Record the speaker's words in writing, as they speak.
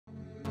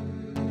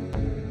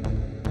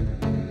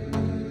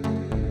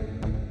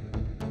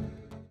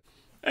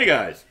Hey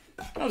guys,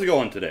 how's it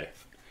going today?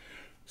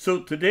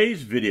 So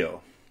today's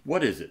video,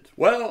 what is it?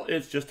 Well,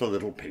 it's just a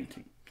little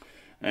painting.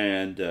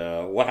 And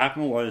what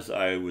happened was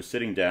I was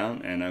sitting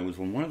down and I was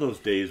on one of those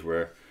days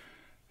where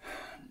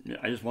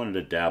I just wanted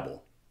to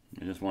dabble.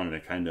 I just wanted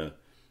to kind of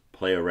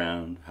play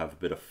around, have a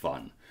bit of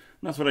fun. And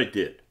that's what I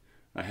did.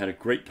 I had a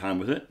great time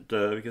with it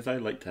because I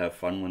like to have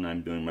fun when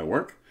I'm doing my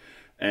work.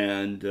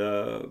 And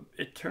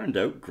it turned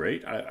out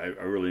great. I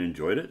really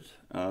enjoyed it.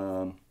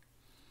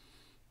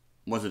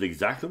 Was it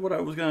exactly what I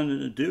was going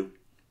to do?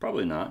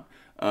 Probably not.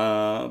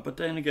 But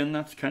then again,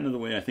 that's kind of the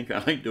way I think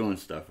I like doing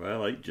stuff. I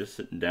like just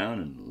sitting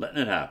down and letting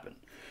it happen.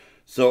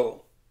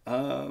 So,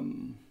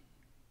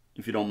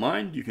 if you don't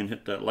mind, you can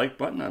hit that like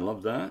button. I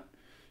love that.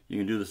 You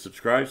can do the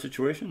subscribe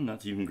situation.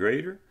 That's even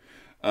greater.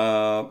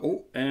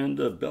 Oh, and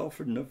a bell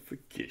for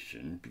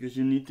notification because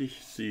you need to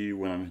see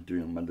when I'm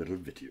doing my little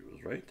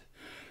videos, right?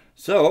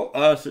 So,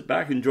 sit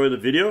back, enjoy the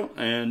video.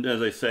 And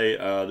as I say,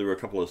 there were a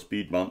couple of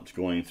speed bumps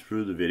going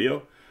through the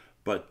video.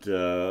 But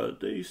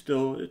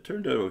it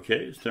turned out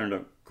okay. It turned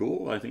out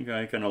cool. I think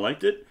I kind of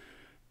liked it.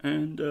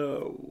 And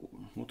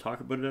we'll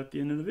talk about it at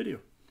the end of the video.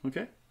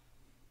 Okay?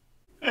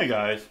 Hey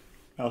guys,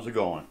 how's it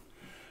going?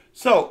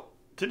 So,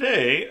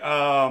 today,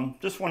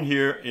 this one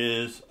here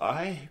is,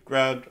 I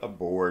grabbed a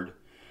board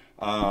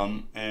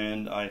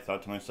and I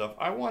thought to myself,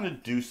 I want to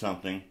do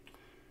something.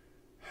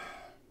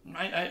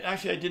 I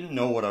didn't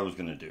know what I was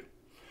going to do.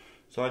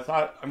 So I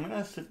thought, I'm going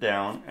to sit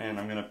down and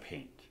I'm going to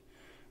paint.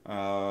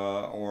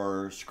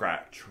 Or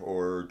scratch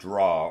or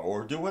draw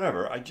or do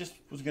whatever. I just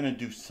was going to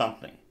do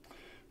something,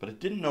 but I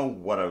didn't know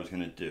what I was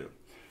going to do.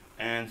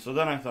 And so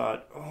then I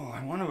thought, oh,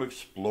 I want to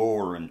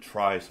explore and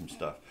try some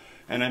stuff.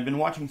 And I've been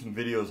watching some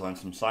videos on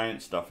some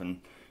science stuff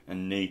and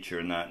nature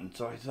and that. And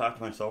so I thought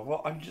to myself,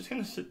 well, I'm just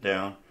going to sit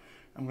down.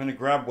 I'm going to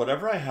grab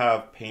whatever I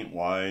have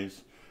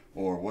paint-wise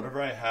or whatever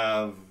I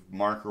have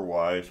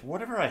marker-wise,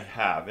 whatever I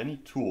have, any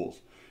tools,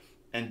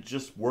 and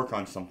just work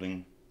on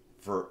something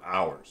for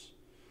hours.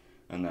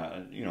 And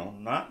that, you know,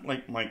 not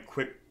like my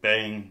quick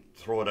bang,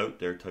 throw it out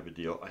there type of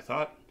deal. I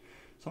thought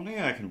something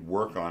I can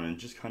work on and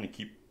just kind of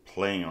keep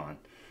playing on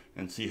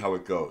and see how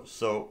it goes.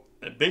 So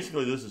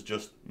basically this is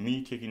just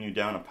me taking you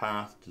down a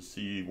path to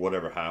see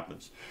whatever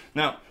happens.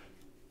 Now,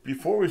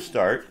 before we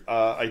start,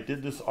 I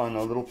did this on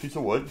a little piece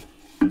of wood,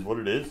 is what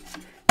it is.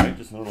 Right?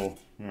 Just a little,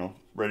 you know,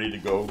 ready to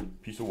go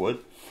piece of wood.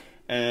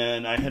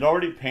 And I had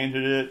already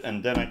painted it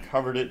and then I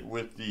covered it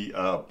with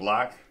the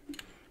black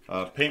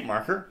paint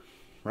marker,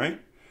 right?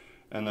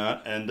 And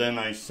then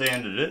I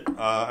sanded it.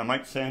 I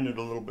might sand it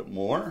a little bit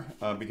more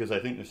because I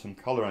think there's some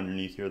color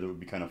underneath here that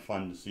would be kind of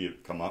fun to see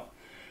it come up.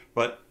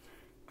 But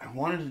I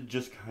wanted to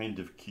just kind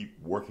of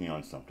keep working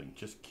on something,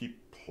 just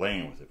keep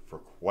playing with it for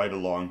quite a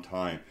long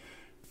time.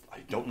 I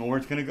don't know where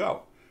it's going to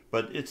go,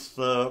 but it's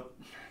the,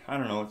 I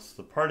don't know, it's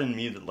the part in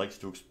me that likes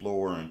to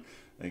explore and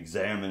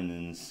examine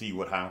and see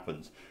what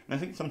happens. And I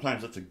think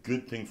sometimes that's a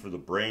good thing for the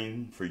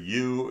brain, for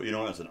you, you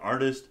know, as an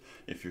artist.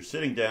 If you're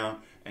sitting down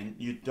and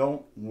you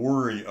don't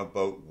worry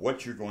about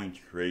what you're going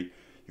to create,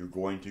 you're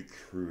going to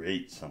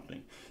create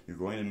something. You're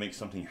going to make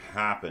something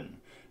happen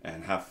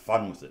and have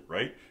fun with it,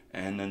 right?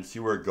 And then see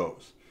where it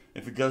goes.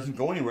 If it doesn't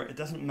go anywhere, it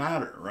doesn't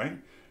matter, right?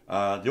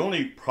 The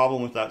only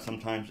problem with that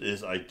sometimes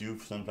is I do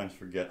sometimes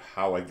forget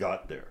how I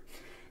got there.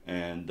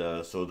 And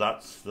so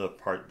that's the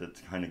part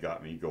that's kind of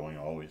got me going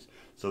always.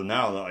 So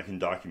now that I can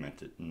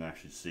document it and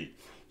actually see.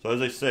 So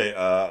as I say,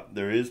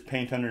 there is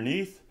paint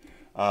underneath.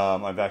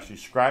 I've actually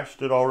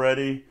scratched it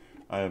already.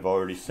 I've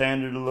already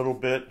sanded a little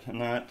bit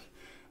and that.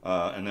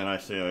 And then I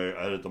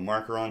added the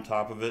marker on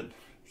top of it.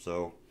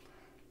 So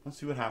let's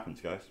see what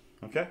happens, guys.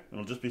 Okay?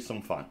 It'll just be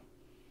some fun.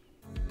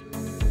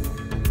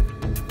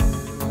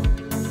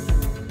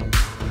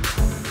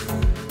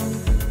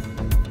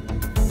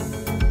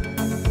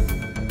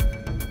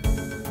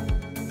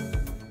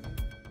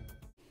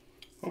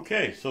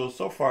 Okay, so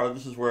far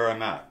this is where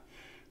I'm at.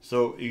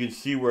 So you can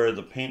see where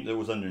the paint that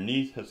was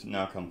underneath has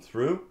now come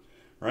through,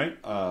 right?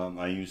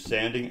 I used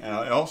sanding, and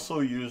I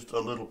also used a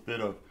little bit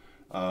of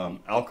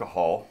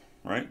alcohol,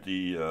 right?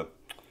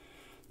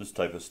 This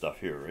type of stuff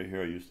here, right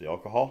here. I used the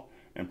alcohol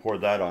and poured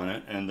that on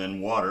it, and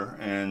then water,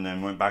 and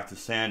then went back to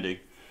sanding,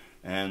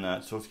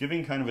 and so it's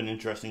giving kind of an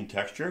interesting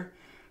texture.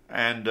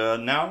 And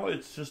now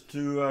it's just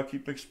to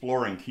keep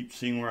exploring, keep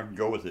seeing where I can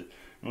go with it.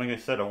 And like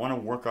I said, I want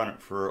to work on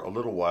it for a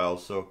little while,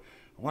 so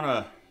I want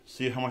to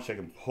see how much I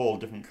can pull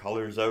different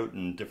colors out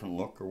and different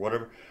look or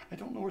whatever. I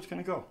don't know where it's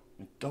going to go.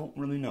 I don't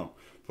really know,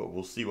 but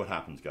we'll see what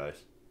happens,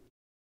 guys.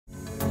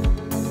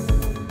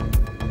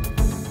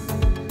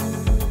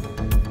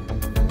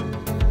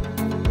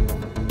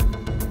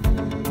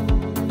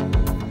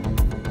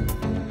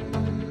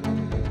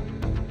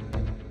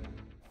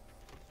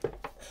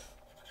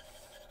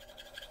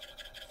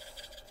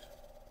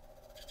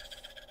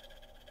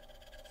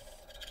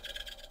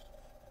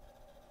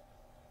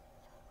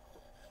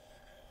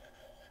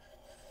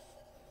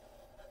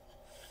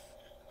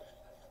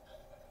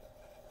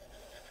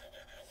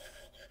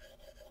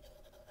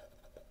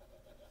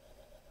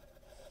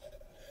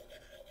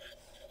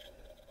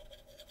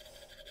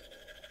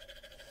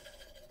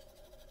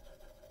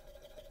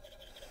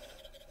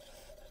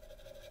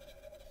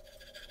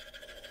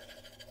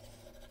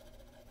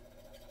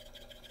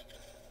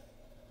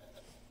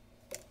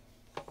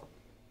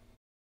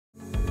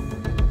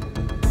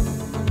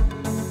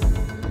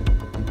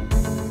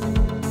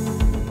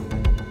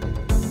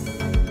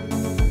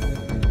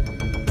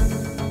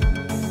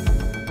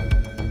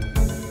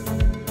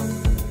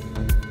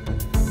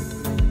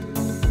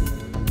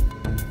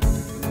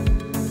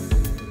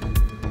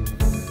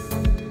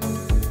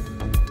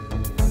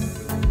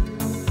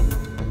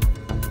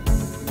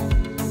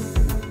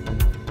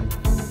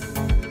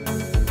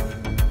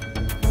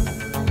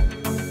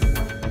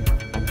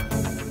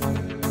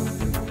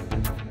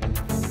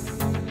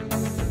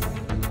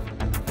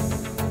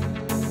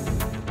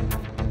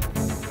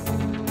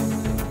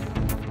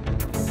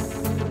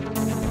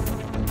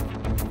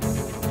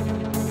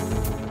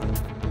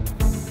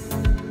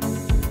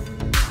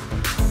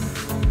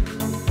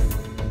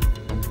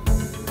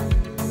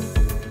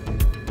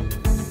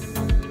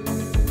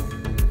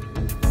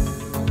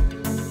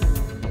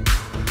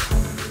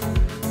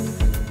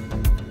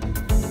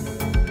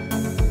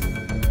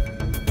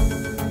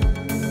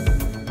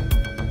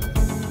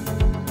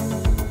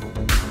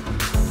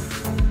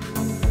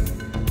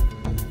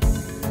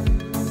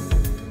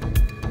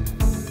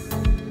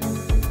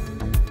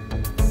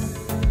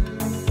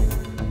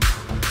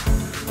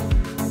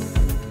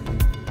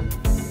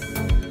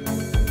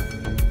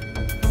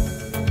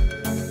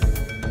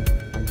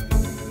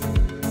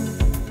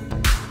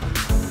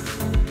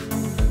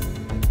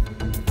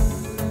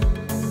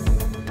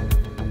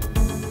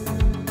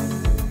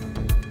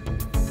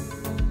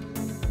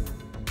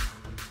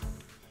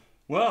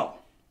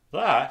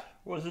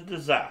 was a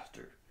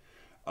disaster.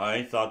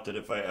 I thought that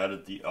if I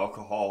added the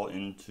alcohol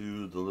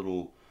into the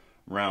little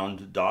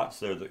round dots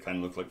there that kind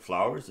of look like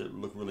flowers, it would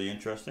look really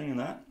interesting in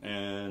that.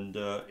 And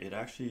it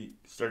actually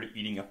started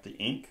eating up the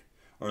ink,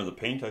 or the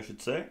paint I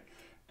should say,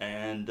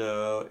 and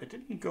it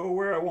didn't go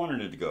where I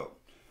wanted it to go.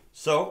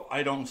 So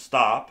I don't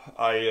stop,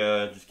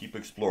 I just keep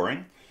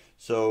exploring.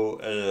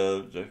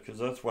 So, because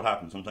that's what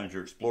happens, sometimes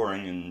you're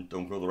exploring and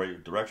don't go the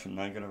right direction,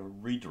 now you're going to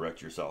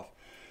redirect yourself.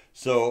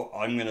 So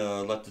I'm going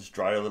to let this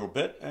dry a little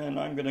bit, and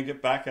I'm going to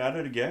get back at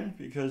it again,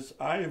 because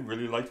I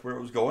really liked where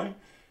it was going.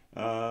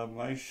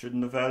 I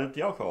shouldn't have added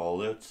the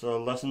alcohol. It's a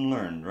lesson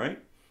learned, right?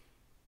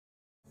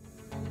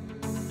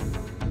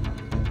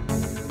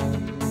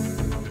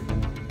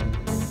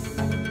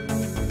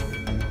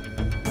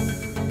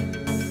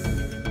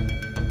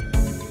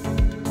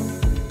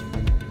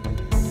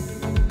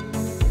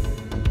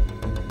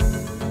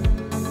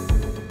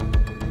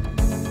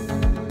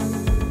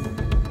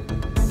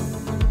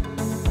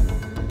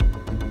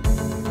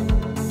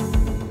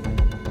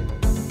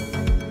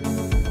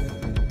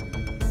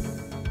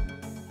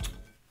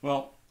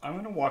 Well, I'm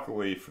going to walk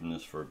away from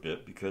this for a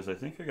bit because I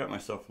think I got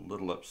myself a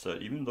little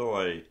upset. Even though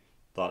I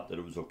thought that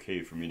it was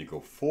okay for me to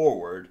go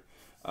forward,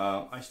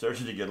 I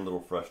started to get a little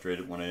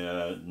frustrated when I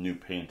added new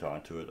paint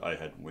onto it. I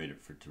hadn't waited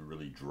for it to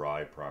really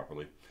dry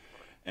properly.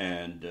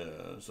 And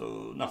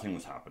so nothing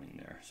was happening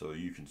there. So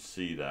you can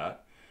see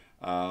that.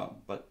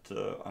 But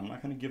I'm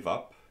not going to give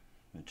up.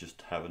 I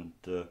just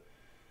haven't...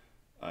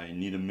 I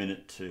need a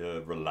minute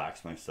to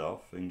relax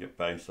myself and get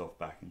myself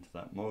back into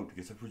that mode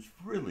because I was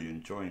really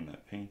enjoying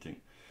that painting.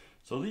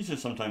 So these are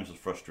sometimes the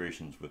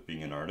frustrations with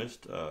being an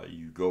artist.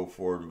 You go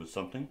forward with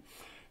something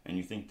and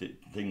you think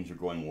that things are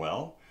going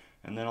well,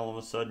 and then all of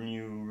a sudden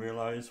you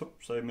realize,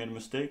 oops, I made a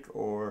mistake,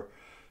 or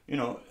you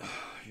know,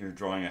 you're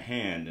drawing a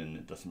hand and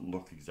it doesn't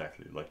look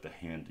exactly like the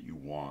hand that you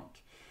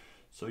want.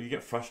 So you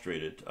get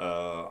frustrated.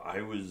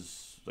 I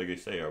was, like I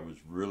say, I was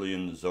really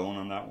in the zone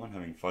on that one,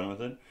 having fun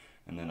with it.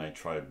 And then I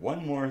tried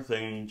one more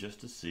thing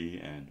just to see,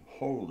 and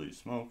holy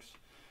smokes,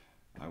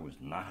 I was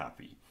not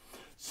happy.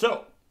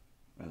 So,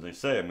 as I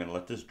say, I'm going to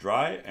let this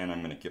dry and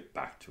I'm going to get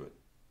back to it.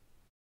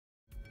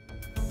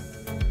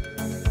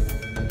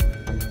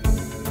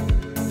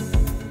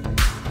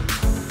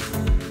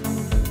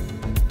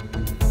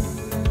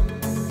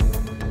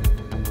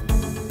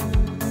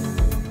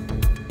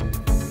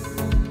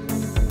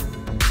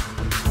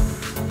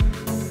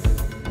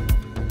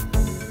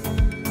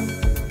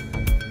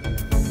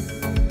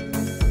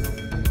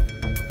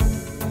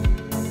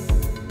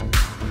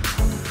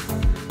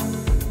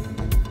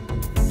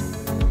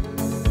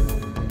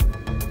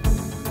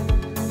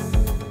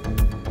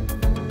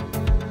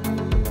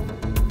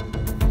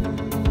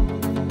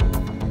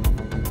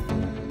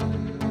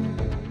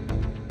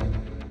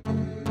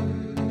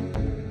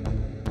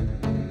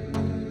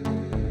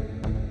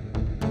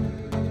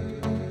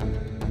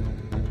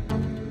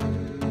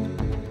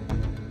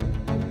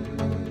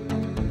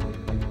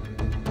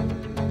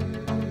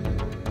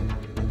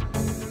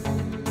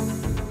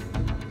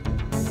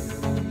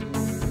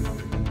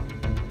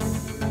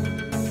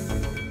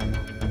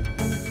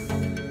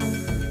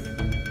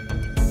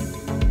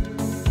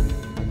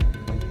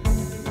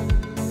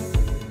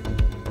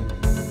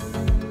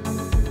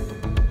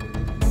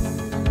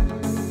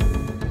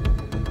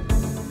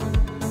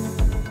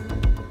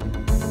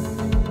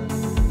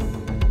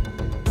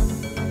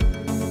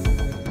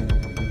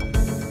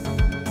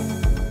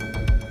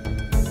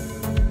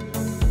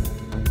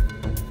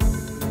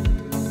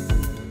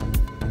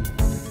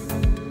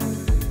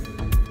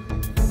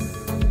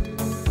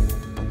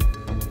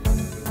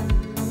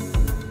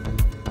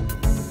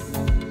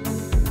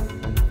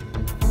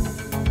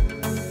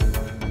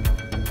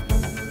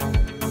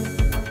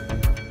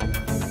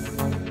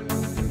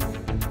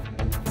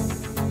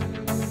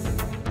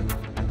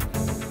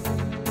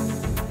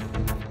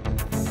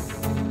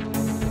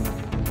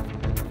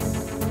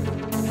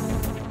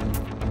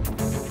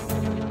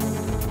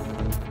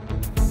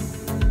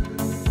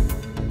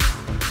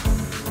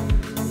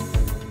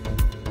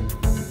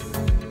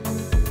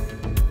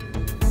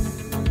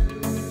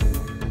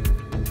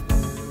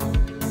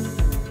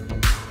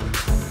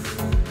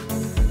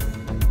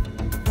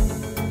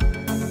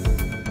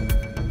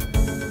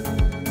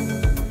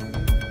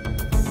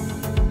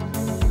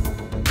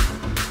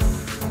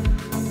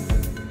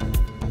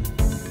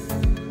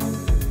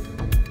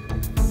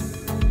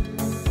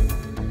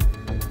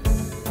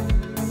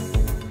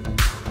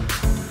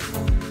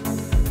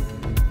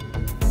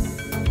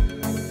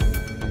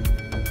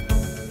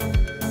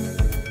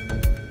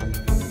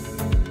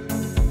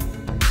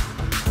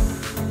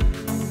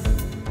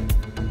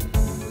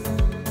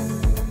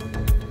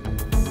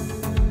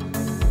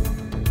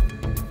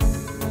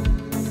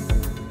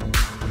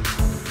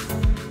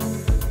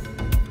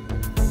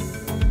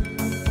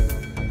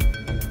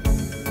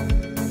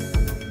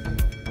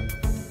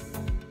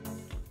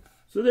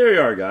 So there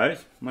you are,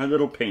 guys. My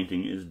little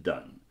painting is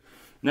done.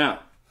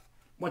 Now,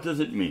 what does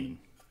it mean?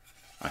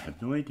 I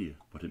have no idea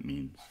what it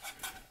means.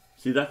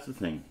 See, that's the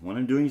thing. When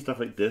I'm doing stuff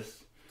like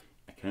this,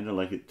 I kind of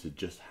like it to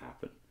just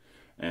happen.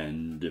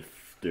 And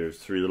if there's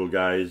three little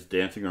guys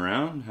dancing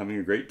around, having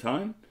a great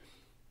time,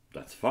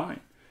 that's fine.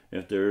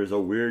 If there's a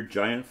weird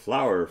giant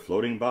flower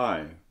floating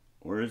by,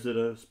 or is it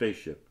a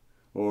spaceship?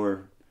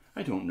 Or,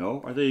 I don't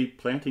know, are they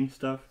planting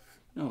stuff?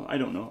 No, I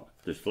don't know.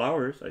 There's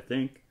flowers, I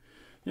think.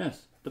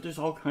 Yes, but there's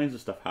all kinds of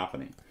stuff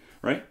happening,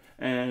 right?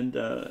 And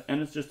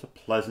it's just a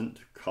pleasant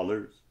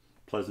colors,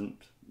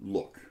 pleasant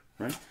look,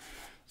 right?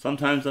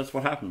 Sometimes that's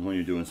what happens when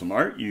you're doing some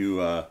art.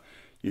 You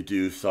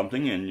do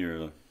something and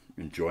you're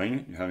enjoying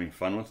it, you're having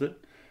fun with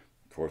it.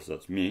 Of course,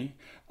 that's me.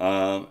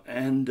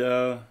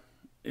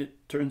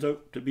 It turns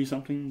out to be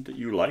something that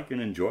you like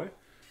and enjoy.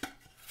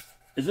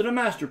 Is it a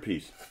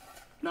masterpiece?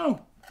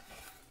 No.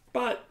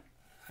 But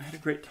I had a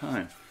great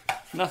time.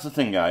 And that's the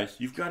thing, guys.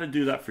 You've got to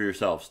do that for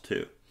yourselves,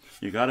 too.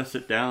 You got to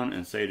sit down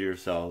and say to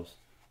yourselves,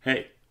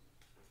 hey,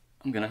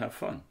 I'm going to have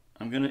fun.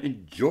 I'm going to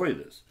enjoy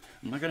this.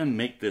 I'm not going to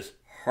make this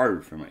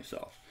hard for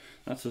myself.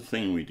 That's the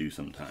thing we do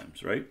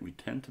sometimes, right? We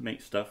tend to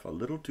make stuff a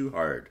little too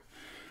hard.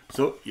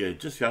 So you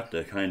just got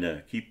to kind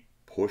of keep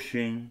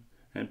pushing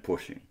and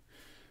pushing.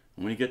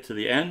 And when you get to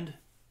the end,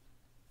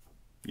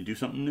 you do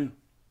something new.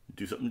 You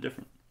do something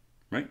different,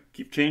 right?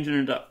 Keep changing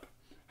it up.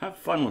 Have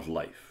fun with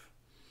life.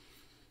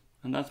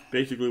 And that's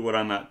basically what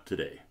I'm at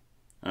today.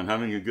 I'm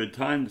having a good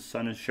time. The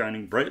sun is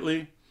shining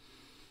brightly.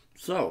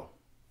 So,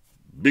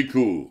 be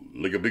cool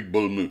like a big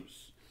bull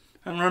moose.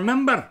 And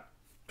remember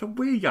to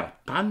wear your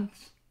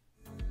pants.